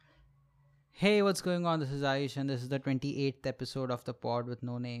Hey, what's going on? This is Ayush, and this is the 28th episode of the pod with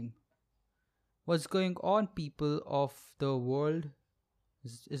no name. What's going on, people of the world?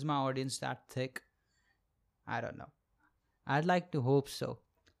 Is my audience that thick? I don't know. I'd like to hope so.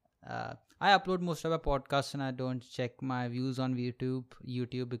 I upload most of my podcasts and I don't check my views on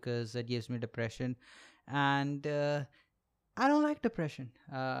YouTube because it gives me depression. And I don't like depression.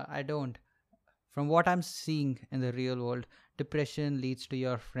 I don't. From what I'm seeing in the real world, depression leads to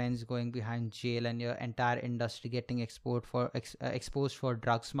your friends going behind jail and your entire industry getting exposed for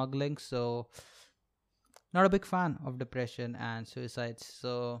drug smuggling. So, not a big fan of depression and suicides.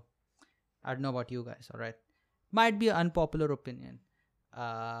 So, I don't know about you guys. All right, might be an unpopular opinion.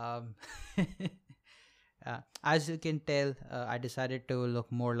 Um, as you can tell, I decided to look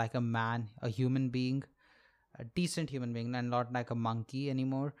more like a man, a human being, a decent human being, and not like a monkey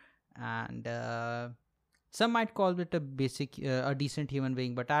anymore. And some might call it a decent human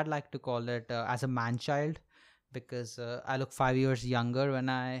being, but I'd like to call it as a man child because I look 5 years younger when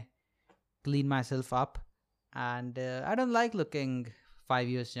I clean myself up, and I don't like looking 5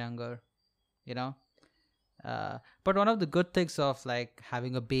 years younger, you know. But one of the good things of like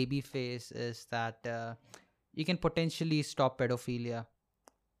having a baby face is that you can potentially stop pedophilia,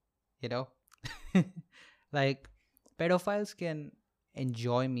 you know. Like pedophiles can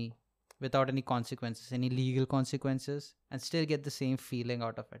enjoy me without any consequences, any legal consequences, and still get the same feeling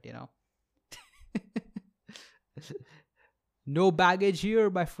out of it, you know. No baggage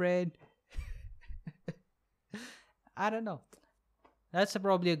here, my friend. I don't know. That's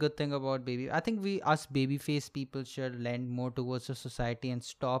probably a good thing about baby. I think us baby face people should lend more towards the society and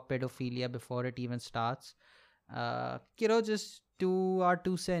stop pedophilia before it even starts. Just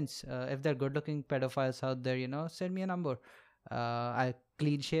 2 cents. If they're good looking pedophiles out there, send me a number. I'll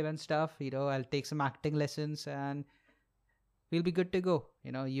clean shave and stuff. I'll take some acting lessons and we'll be good to go.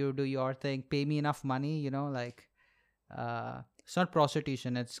 You do your thing, pay me enough money. It's not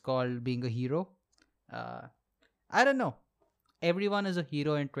prostitution. It's called being a hero. Uh, I don't know. Everyone is a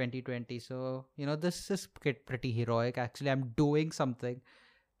hero in 2020, so this is pretty heroic. Actually, I'm doing something.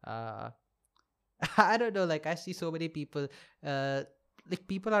 Uh, I don't know. Like I see so many people. Like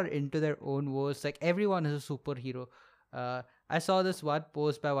people are into their own worlds. Like everyone is a superhero. I saw this one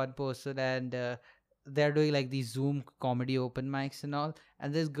post by one person, and they're doing like these Zoom comedy open mics and all.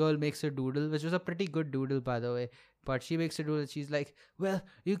 And this girl makes a doodle, which was a pretty good doodle, by the way. But she makes a doodle. She's like, "Well,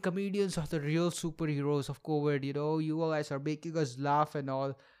 you comedians are the real superheroes of COVID. You guys are making us laugh and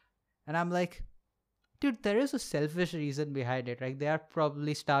all." And I'm like, dude, there is a selfish reason behind it. Right? They are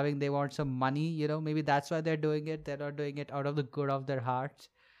probably starving. They want some money. Maybe that's why they're doing it. They're not doing it out of the good of their hearts.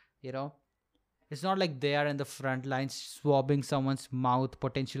 You know, it's not like they are in the front lines swabbing someone's mouth,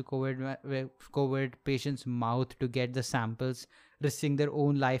 potential COVID patient's mouth to get the samples, risking their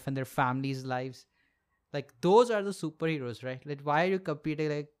own life and their families' lives. Like those are the superheroes, right? Like why are you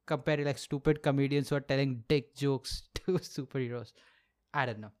comparing like stupid comedians who are telling dick jokes to superheroes? I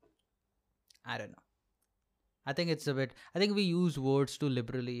don't know. I don't know. I think it's a bit. I think we use words too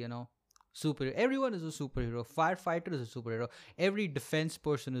liberally. Superhero. Everyone is a superhero. Firefighter is a superhero. Every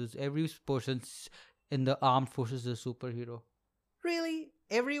person in the armed forces is a superhero. Really?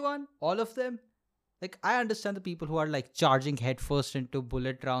 Everyone? All of them? Like I understand the people who are like charging headfirst into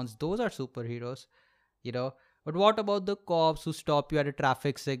bullet rounds. Those are superheroes. You know. But what about the cops who stop you at a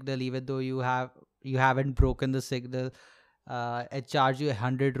traffic signal even though you haven't broken the signal? And charge you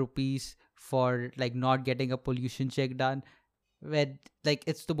 100 rupees for like not getting a pollution check done when like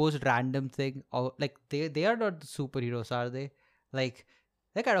it's the most random thing, or like they are not the superheroes, are they? Like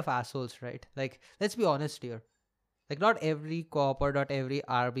they're kind of assholes, right? Like let's be honest here. Like not every cop or not every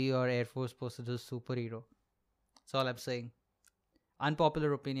army or air force person is a superhero. That's all I'm saying.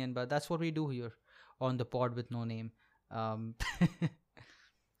 Unpopular opinion, but that's what we do here on the pod with no name. um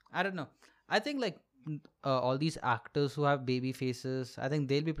I don't know. I think like all these actors who have baby faces, I think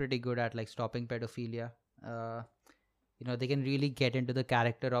they'll be pretty good at like stopping pedophilia. uh they can really get into the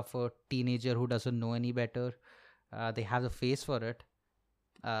character of a teenager who doesn't know any better. They have the face for it.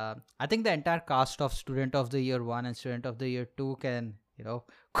 I think the entire cast of Student of the Year 1 and Student of the Year 2 can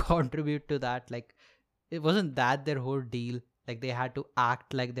contribute to that. Like it wasn't that their whole deal, like they had to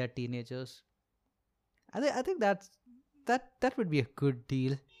act like they're teenagers. I think that would be a good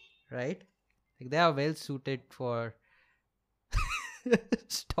deal, right? Like they are well suited for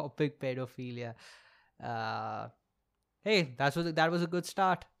stopping pedophilia. uh Hey, that was a good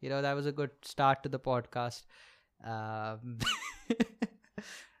start. That was a good start to the podcast. Um,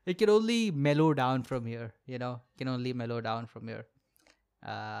 it can only mellow down from here. It can only mellow down from here.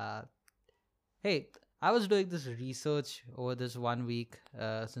 Uh, hey, I was doing this research over this 1 week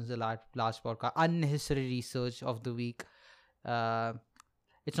since the last podcast. Unnecessary research of the week. Uh,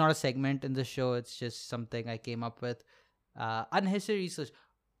 it's not a segment in the show. It's just something I came up with. Unnecessary research.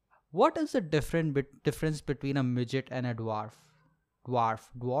 What is the difference between a midget and a dwarf?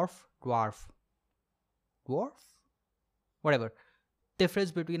 Dwarf. Whatever.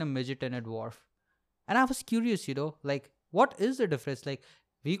 Difference between a midget and a dwarf. And I was curious, like, what is the difference? Like,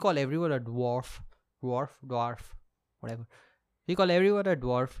 we call everyone a dwarf, whatever. We call everyone a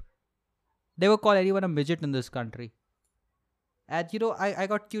dwarf. Never call anyone a midget in this country. And I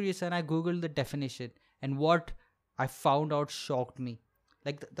got curious and I googled the definition, and what I found out shocked me.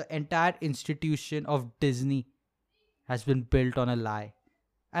 Like the entire institution of Disney has been built on a lie.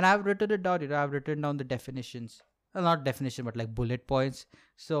 And I've written it down, I've written down the definitions. Well, not definition, but like bullet points.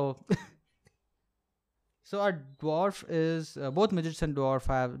 So so a dwarf is both midgets and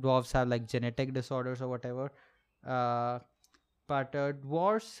dwarves have like genetic disorders or whatever. Uh, but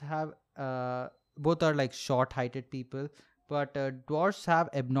dwarves have both are like short-heighted people, but dwarves have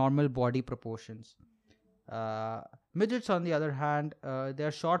abnormal body proportions. Midgets, on the other hand, they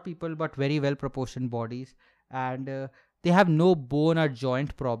are short people but very well proportioned bodies, and they have no bone or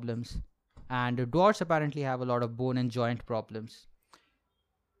joint problems. And dwarves apparently have a lot of bone and joint problems.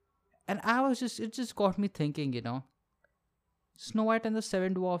 And it just got me thinking, Snow White and the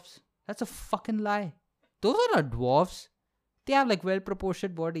Seven Dwarfs. That's a fucking lie. Those are not dwarfs. They have like well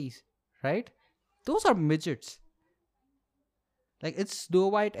proportioned bodies, right? Those are midgets. Like, it's Snow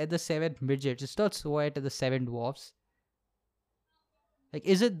White and the Seven Midgets. It's not Snow White and the Seven Dwarfs. Like,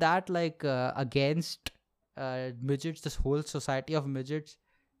 is it that like against midgets, this whole society of midgets?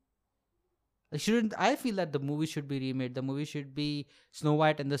 Like, I feel that the movie should be remade. The movie should be Snow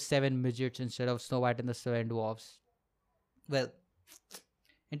White and the Seven Midgets instead of Snow White and the Seven Dwarfs. Well,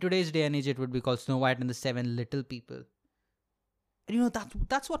 in today's day and age, it would be called Snow White and the Seven Little People. And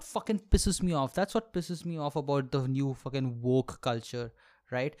that's what fucking pisses me off. That's what pisses me off about the new fucking woke culture,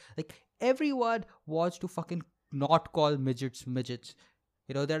 right? Like, everyone wants to fucking not call midgets midgets.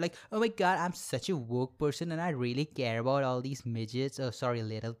 They're like, oh my god, I'm such a woke person and I really care about all these midgets,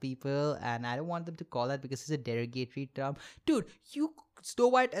 little people, and I don't want them to call that because it's a derogatory term. Dude, Snow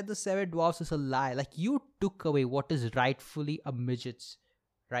White and the Seven Dwarfs is a lie. Like, you took away what is rightfully a midget's,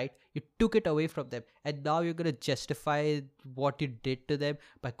 right? You took it away from them, and now you're gonna justify what you did to them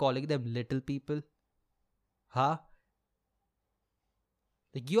by calling them little people? Huh?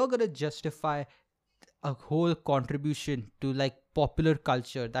 Like, you're gonna justify a whole contribution to like popular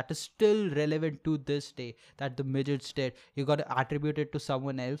culture that is still relevant to this day, that the midgets did. You gotta attribute it to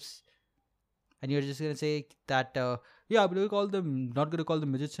someone else, and you're just gonna say that yeah, but not gonna call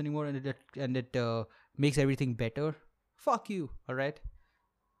them midgets anymore, and it makes everything better. Fuck you. All right.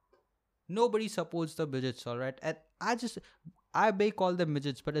 Nobody supports the midgets, alright? And I may call them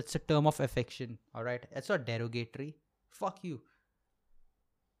midgets, but it's a term of affection, alright? It's not derogatory. Fuck you.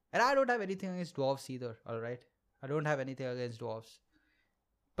 And I don't have anything against dwarves either, alright? I don't have anything against dwarves.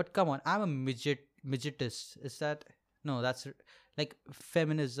 But come on, I'm a midgetist. Is that... No, that's like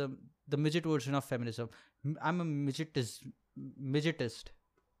feminism, the midget version of feminism. I'm a midgetist,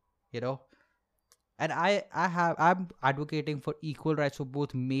 And I'm advocating for equal rights for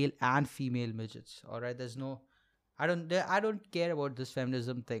both male and female midgets. All right, I don't care about this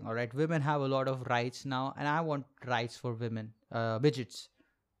feminism thing. All right, women have a lot of rights now, and I want rights for women, midgets.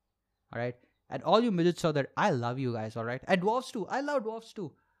 All right, and all you midgets out there, I love you guys. All right, and dwarfs too. I love dwarfs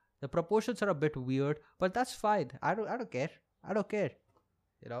too. The proportions are a bit weird, but that's fine. I don't care. I don't care.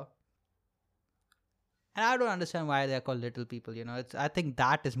 And I don't understand why they're called little people. I think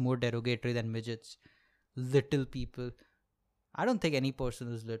that is more derogatory than midgets. Little people. I don't think any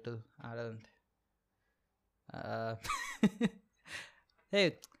person is little. I don't.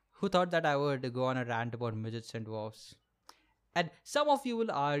 Hey, who thought that I would go on a rant about midgets and dwarfs? And some of you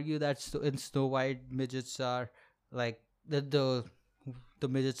will argue that in Snow White, midgets are like the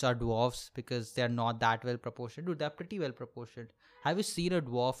midgets are dwarfs because they're not that well proportioned. Dude, they're pretty well proportioned. Have you seen a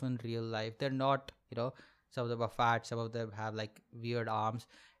dwarf in real life? They're not, some of them are fat, some of them have like weird arms.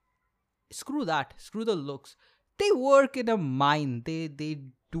 Screw that. Screw the looks. They work in a mine. They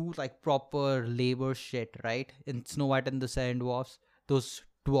do like proper labor shit, right? In Snow White and the Seven Dwarfs, those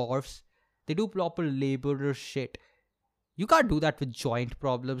dwarfs, they do proper laborer shit. You can't do that with joint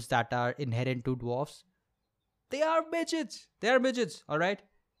problems that are inherent to dwarfs. They are midgets. Alright?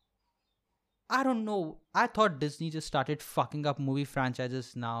 I don't know. I thought Disney just started fucking up movie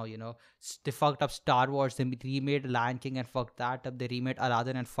franchises now, They fucked up Star Wars. They remade Lion King and fucked that up. They remade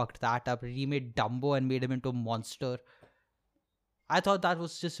Aladdin and fucked that up. Remade Dumbo and made him into a monster. I thought that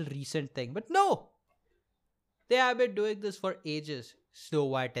was just a recent thing. But no! They have been doing this for ages. Snow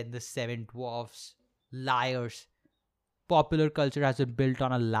White and the Seven Dwarfs. Liars. Popular culture has been built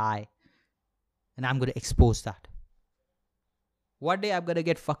on a lie. And I'm going to expose that. One day I'm going to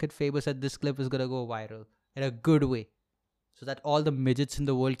get fucking famous and this clip is going to go viral. In a good way. So that all the midgets in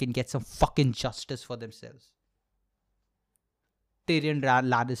the world can get some fucking justice for themselves. Tyrion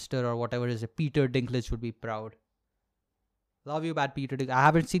Lannister or whatever it is, Peter Dinklage would be proud. Love you, man, Peter Dinklage. I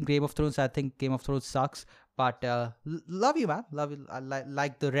haven't seen Game of Thrones. I think Game of Thrones sucks. But love you, man. Love you. I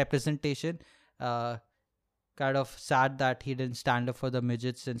like the representation. Kind of sad that he didn't stand up for the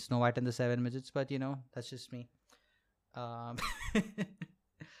midgets in Snow White and the Seven Midgets. But, that's just me. I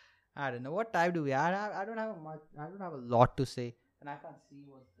don't know. What time do we have? I don't have much. I don't have a lot to say. And I can't see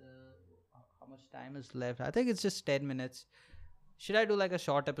how much time is left. I think it's just 10 minutes. Should I do like a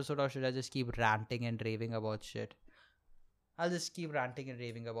short episode or should I just keep ranting and raving about shit? I'll just keep ranting and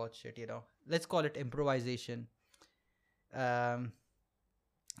raving about shit, Let's call it improvisation.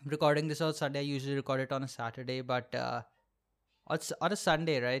 Recording this on Sunday. I usually record it on a Saturday, but on a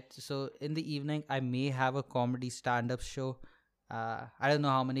Sunday, right? So in the evening, I may have a comedy stand-up show. I don't know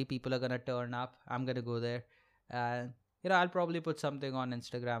how many people are going to turn up. I'm going to go there. And, I'll probably put something on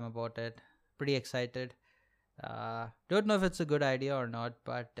Instagram about it. Pretty excited. Don't know if it's a good idea or not,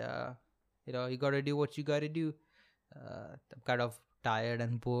 but you gotta do what you gotta do. I'm kind of tired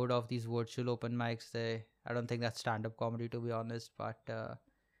and bored of these virtual open mics. I don't think that's stand-up comedy, to be honest, but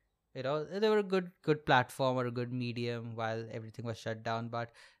they were a good platform or a good medium while everything was shut down,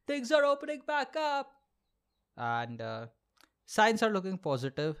 but things are opening back up and signs are looking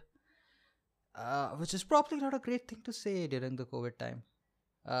positive, which is probably not a great thing to say during the COVID time.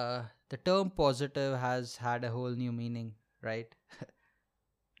 The term positive has had a whole new meaning, right?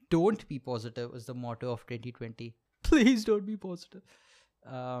 Don't be positive is the motto of 2020. Please don't be positive.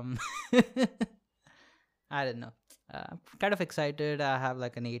 I don't know. I'm kind of excited. I have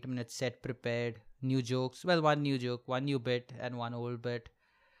like an 8-minute set prepared. New jokes. Well, one new joke, one new bit, and one old bit.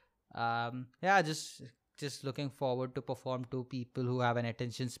 Just looking forward to perform to people who have an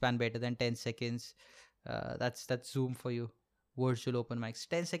attention span better than 10 seconds. That's Zoom for you. Virtual open mics,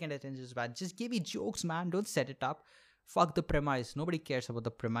 10-second attention span. Just give me jokes, man. Don't set it up. Fuck the premise. Nobody cares about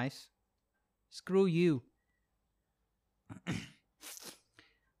the premise. Screw you.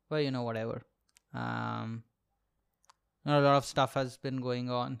 Well, whatever. A lot of stuff has been going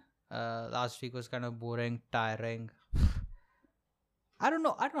on. Last week was kind of boring, tiring. I don't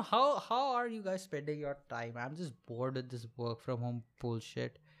know how are you guys spending your time? I'm just bored with this work from home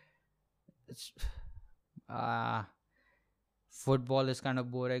bullshit. It's football is kind of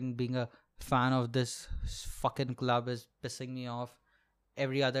boring. Being a fan of this fucking club is pissing me off.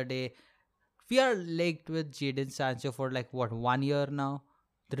 Every other day, we are linked with Jadon Sancho for 1 year now.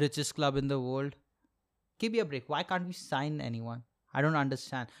 The richest club in the world. Give me a break. Why can't we sign anyone? I don't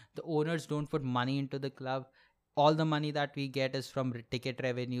understand. The owners don't put money into the club. All the money that we get is from ticket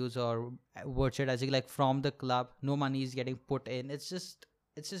revenues or merchandising, from the club. No money is getting put in. It's just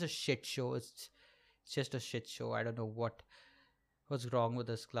a shit show. It's just a shit show. I don't know what's wrong with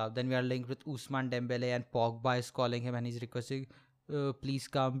this club. Then we are linked with Ousmane Dembele and Pogba is calling him and he's requesting, please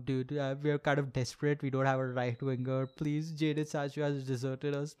come, dude. We are kind of desperate. We don't have a right winger. Please, Jadon Sancho has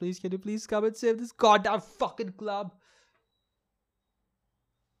deserted us. Please, can you please come and save this goddamn fucking club?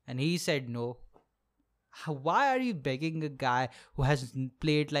 And he said no. Why are you begging a guy who has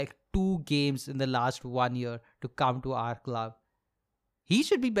played 2 games in the last 1 year to come to our club? He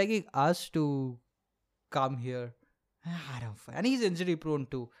should be begging us to come here. And he's injury prone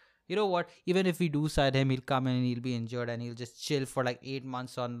too. You know what? Even if we do sign him, he'll come and he'll be injured and he'll just chill for 8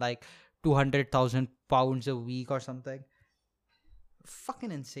 months on 200,000 pounds a week or something.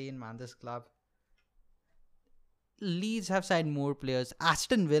 Fucking insane, man, this club. Leeds have signed more players.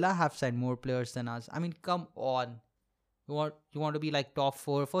 Aston Villa have signed more players than us. I mean, come on. You want to be top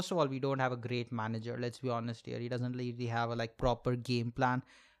 4? First of all, we don't have a great manager. Let's be honest here. He doesn't really have a proper game plan.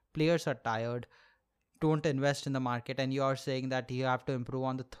 Players are tired. Don't invest in the market. And you are saying that you have to improve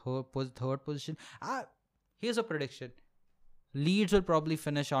on the third position. Here's a prediction. Leeds will probably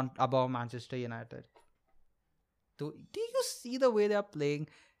finish on above Manchester United. Do you see the way they are playing?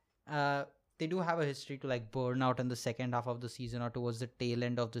 They do have a history to burn out in the second half of the season or towards the tail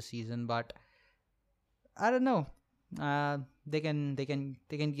end of the season, but I don't know. They can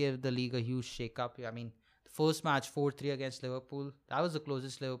give the league a huge shake-up. I mean, the first match 4-3 against Liverpool, that was the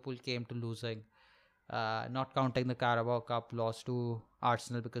closest Liverpool came to losing. Not counting the Carabao Cup loss to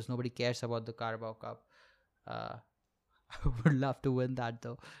Arsenal because nobody cares about the Carabao Cup. I would love to win that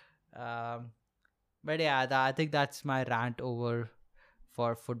though. But yeah, I think that's my rant over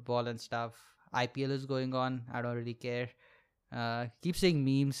for football and stuff. IPL is going on. I don't really care. Keep saying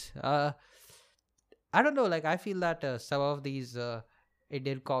memes. I don't know. Like, I feel that some of these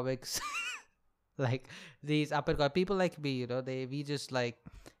Indian comics, like these upper people like me, we just like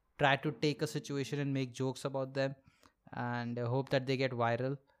try to take a situation and make jokes about them, and hope that they get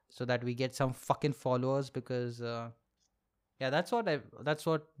viral so that we get some fucking followers. Because yeah, that's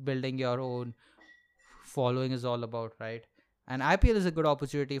what building your own following is all about, right? And IPL is a good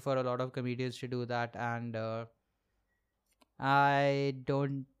opportunity for a lot of comedians to do that. And I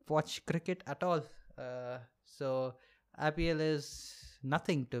don't watch cricket at all. So IPL is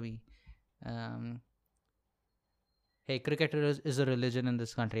nothing to me. Um, hey, cricket is a religion in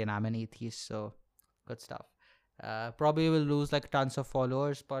this country, and I'm an atheist, so good stuff. Probably will lose like tons of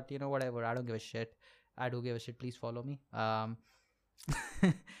followers, but whatever. I don't give a shit. I do give a shit. Please follow me.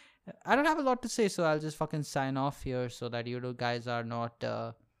 I don't have a lot to say, so I'll just fucking sign off here so that you guys are not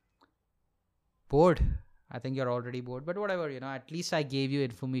bored. I think you're already bored, but whatever. At least I gave you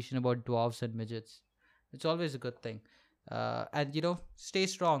information about dwarves and midgets. It's always a good thing. And stay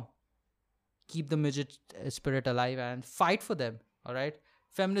strong. Keep the midget spirit alive and fight for them. All right.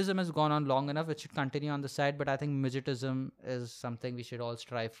 Feminism has gone on long enough. It should continue on the side, but I think midgetism is something we should all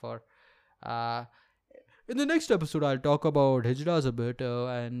strive for. In the next episode, I'll talk about Hijras a bit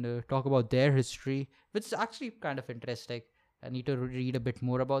and talk about their history, which is actually kind of interesting. I need to read a bit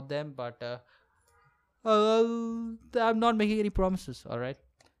more about them, but I'm not making any promises. All right.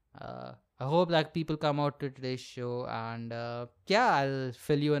 I hope that people come out to today's show, and yeah, I'll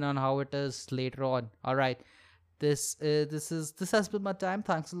fill you in on how it is later on. All right. This has been my time.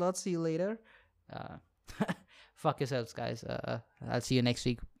 Thanks a lot. See you later. Fuck yourselves, guys. I'll see you next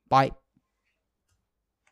week. Bye.